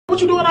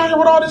what you doing out here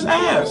with all this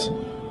ass?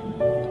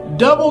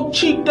 Double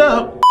cheeked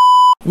up.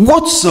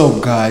 What's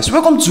up guys,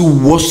 welcome to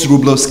Worst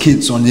Roblox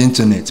Kids on the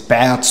Internet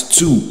Part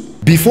 2.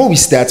 Before we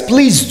start,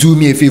 please do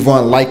me a favor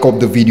and like up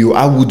the video.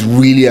 I would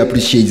really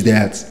appreciate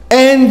that.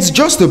 And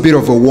just a bit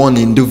of a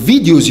warning, the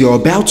videos you're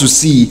about to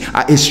see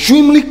are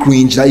extremely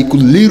cringe that you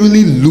could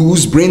literally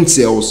lose brain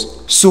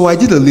cells. So I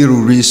did a little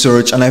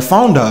research and I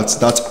found out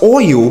that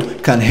oil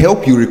can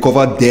help you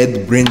recover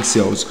dead brain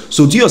cells.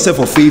 So do yourself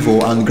a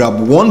favor and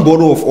grab one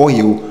bottle of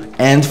oil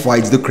and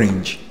fight the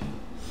cringe.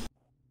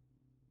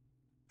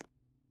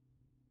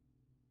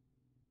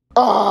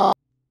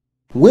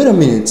 Wait a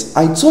minute,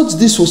 I thought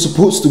this was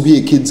supposed to be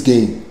a kid's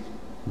game.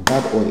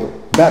 Bad oil,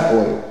 bad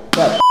oil,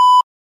 bad.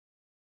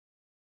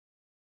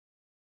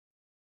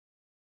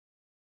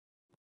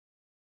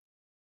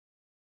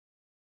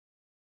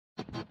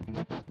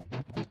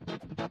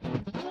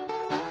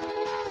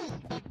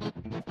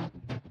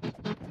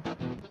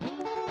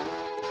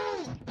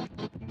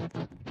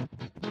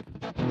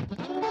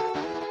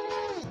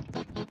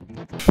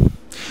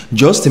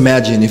 Just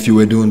imagine if you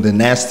were doing the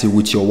nasty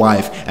with your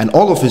wife and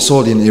all of a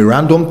sudden a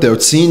random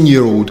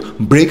 13-year-old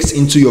breaks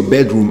into your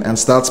bedroom and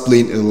starts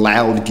playing a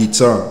loud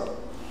guitar.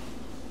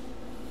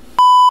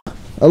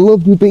 I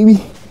love you,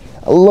 baby.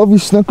 I love you,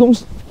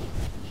 Snuckles.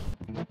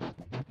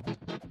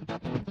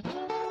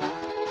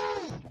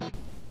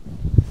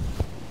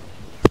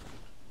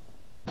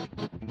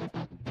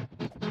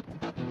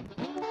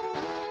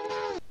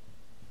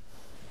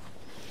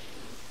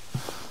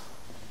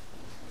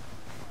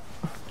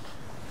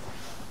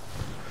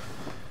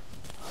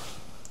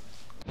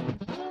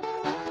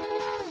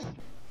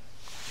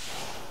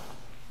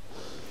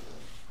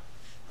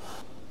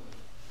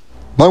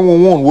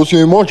 What's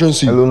your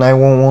emergency? Hello,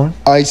 911.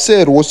 I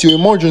said, what's your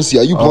emergency?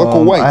 Are you black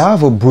or white? I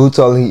have a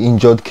brutally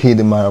injured kid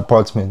in my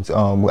apartment.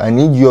 I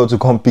need you all to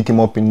come pick him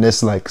up in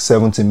next like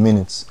 17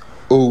 minutes.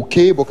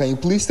 Okay, but can you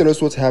please tell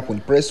us what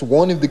happened? Press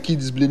 1 if the kid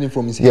is bleeding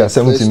from his head. Yeah,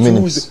 17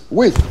 minutes.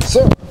 Wait,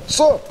 sir.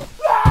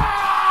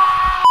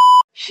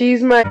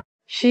 She's my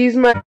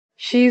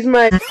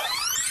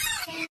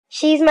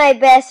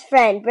best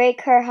friend.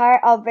 Break her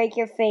heart, I'll break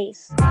your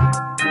face.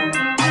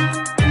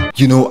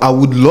 You know, I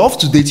would love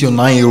to date your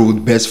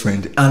 9-year-old best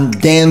friend and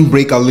then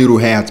break a little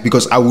heart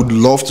because I would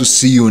love to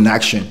see you in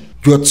action.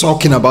 You're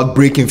talking about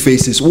breaking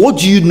faces. What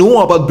do you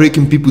know about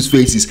breaking people's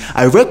faces?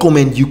 I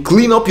recommend you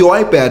clean up your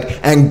iPad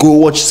and go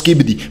watch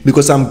Skibidi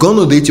because I'm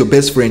gonna date your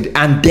best friend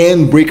and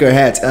then break her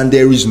heart and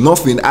there is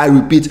nothing, I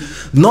repeat,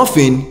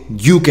 nothing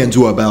you can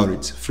do about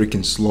it.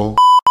 Freaking slow.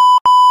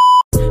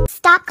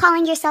 Stop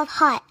calling yourself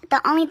hot. The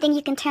only thing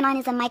you can turn on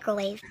is a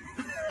microwave.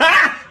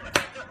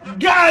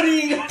 Got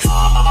him!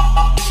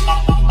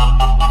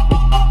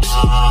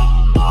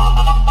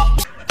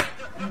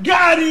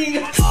 Got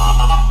him!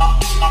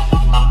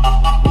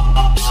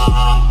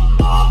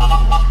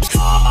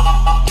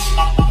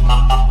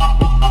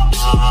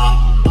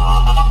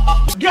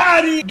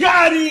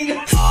 Got him!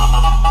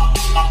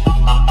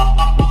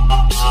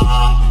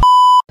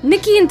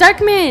 Nikki and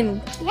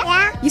Darkman!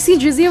 Yeah? You see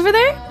Drizzy over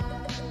there?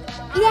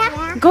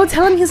 Yeah. Go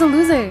tell him he's a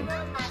loser.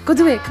 Go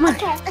do it. Come on.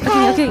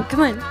 Okay.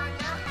 Come on.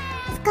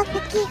 Let's go,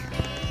 Nikki.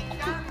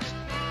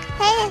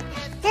 Hey,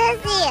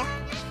 Lizzie.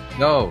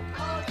 No.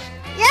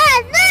 You're a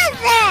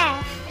loser.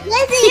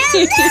 Lizzie, you're a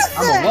loser.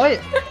 I'm a what?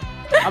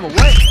 I'm a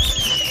what?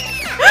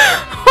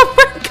 Oh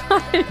my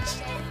gosh.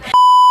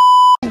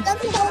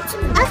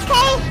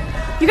 Okay.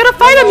 You gotta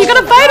fight him. You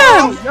gotta fight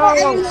him. No.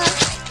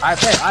 I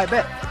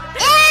bet.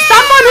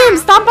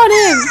 Stomp on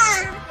him.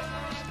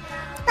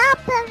 Stop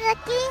him,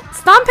 Nikki.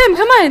 Stomp him.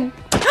 Come on.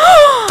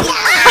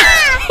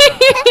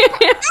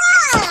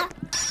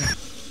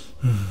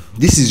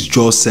 This is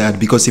just sad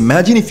because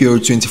imagine if you're a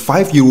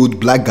 25-year-old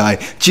black guy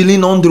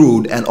chilling on the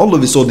road and all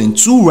of a sudden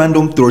 2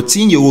 random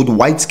 13-year-old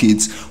white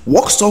kids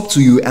walks up to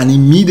you and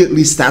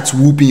immediately starts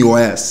whooping your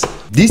ass.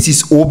 This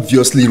is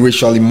obviously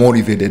racially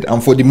motivated,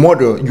 and for the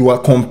mother, you are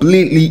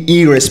completely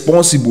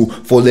irresponsible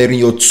for letting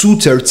your 2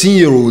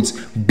 13-year-olds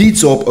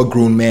beat up a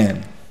grown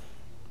man.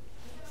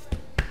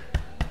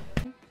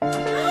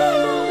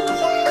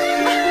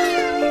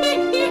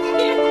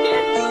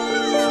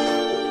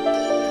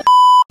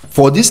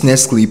 For this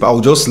next clip,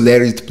 I'll just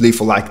let it play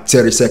for like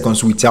 30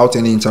 seconds without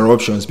any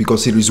interruptions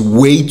because it is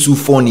way too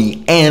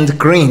funny and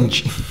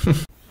cringe. Shane,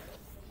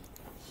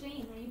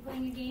 are you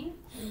playing a game?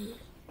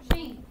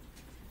 Shane,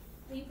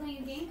 are you playing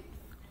a game?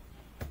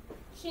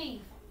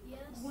 Shane,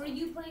 yes. Were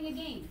you playing a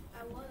game?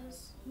 I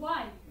was.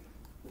 Why?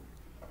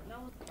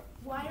 No.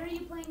 Why are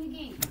you playing a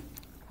game?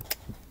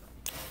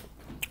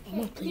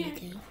 I'm not playing a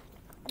game.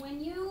 When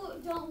you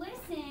don't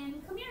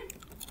listen, come here.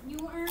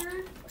 You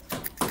earn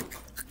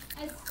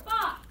a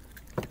spot.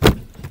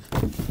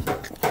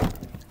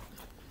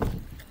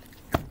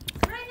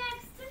 Right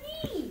next to me.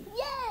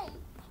 Yay.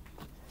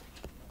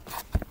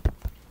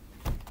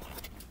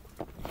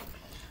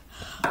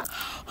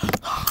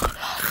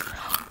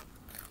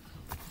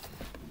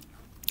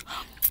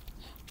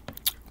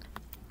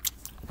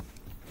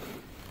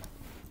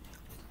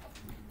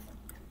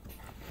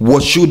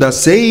 What should I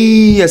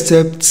say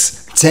except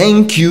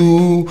Thank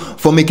you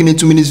for making a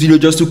 2 minutes video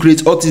just to create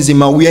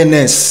autism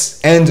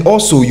awareness. And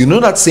also, you know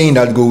that saying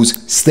that goes,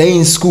 stay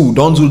in school,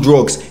 don't do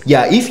drugs.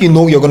 Yeah, if you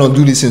know you're gonna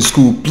do this in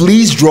school,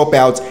 please drop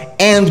out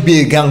and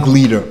be a gang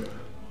leader.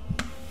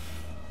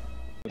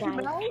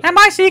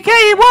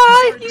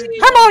 M-I-C-K-E-Y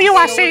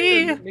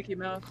M-O-U-S-E.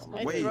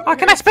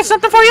 Can I spit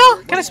something for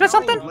you? Can I spit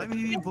something? Let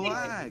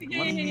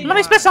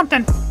me spit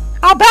something.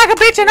 I'll bag a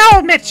bitch and I'll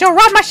admit she'll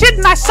rub my shit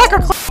and I suck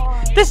her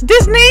This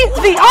Disney,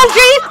 the OG,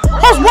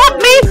 has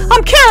robbed me.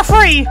 I'm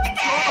carefree.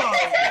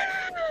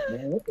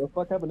 Man, what the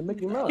fuck happened to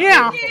Mickey Mouse?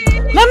 Yeah.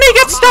 Let me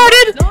get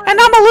started, and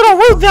I'm a little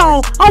rude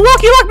though. I'll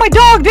walk you like my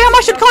dog. Damn,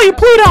 I should call you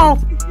Pluto.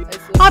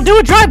 I'll do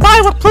a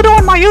drive-by with Pluto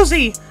and my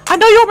Uzi. I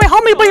know you're my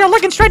homie, but you're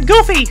looking straight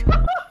goofy.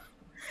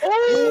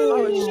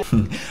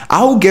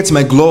 I'll get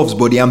my gloves,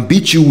 buddy, and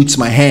beat you with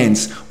my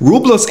hands.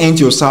 Roblox ain't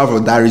your server.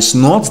 That is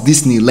not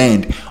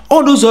Disneyland.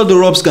 All those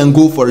other ups can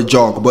go for a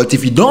jog, but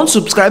if you don't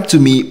subscribe to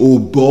me, oh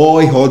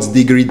boy, hot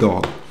diggity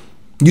dog.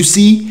 You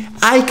see,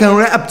 I can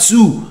rap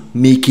too,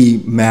 Mickey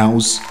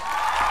Mouse.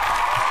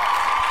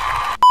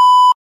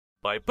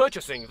 By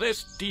purchasing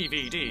this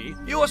DVD,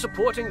 you are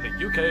supporting the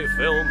UK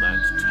film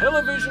and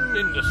television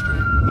industry.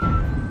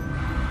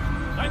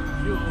 Thank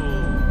you.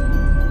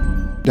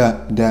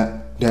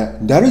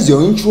 That is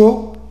your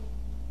intro?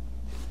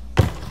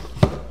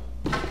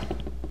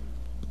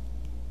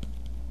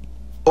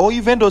 All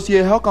you vendors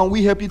here, how can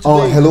we help you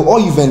today? Hello, all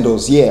you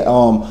vendors. Yeah.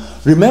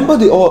 Remember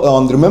the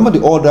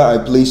order I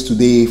placed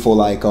today for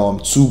like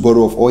 2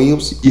 bottles of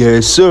oils?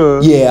 Yes,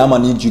 sir. Yeah, I'm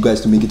gonna need you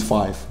guys to make it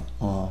 5.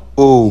 Yeah.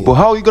 But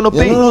how are you gonna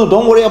pay? No,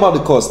 don't worry about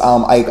the cost.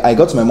 I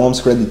got my mom's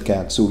credit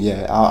card, so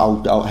yeah,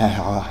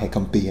 I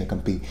can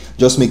pay.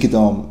 Just make it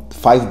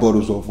 5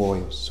 bottles of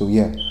oils. So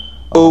yeah.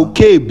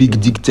 Okay, Big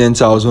Dick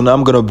 10,000.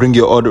 I'm gonna bring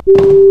your order.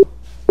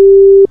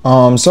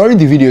 Sorry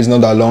the video is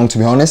not that long, to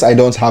be honest. I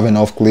don't have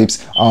enough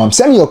clips.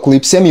 Send me your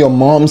clips, send me your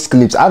mom's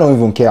clips. I don't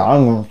even care. I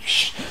don't know.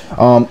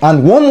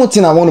 And one more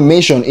thing I want to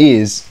mention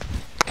is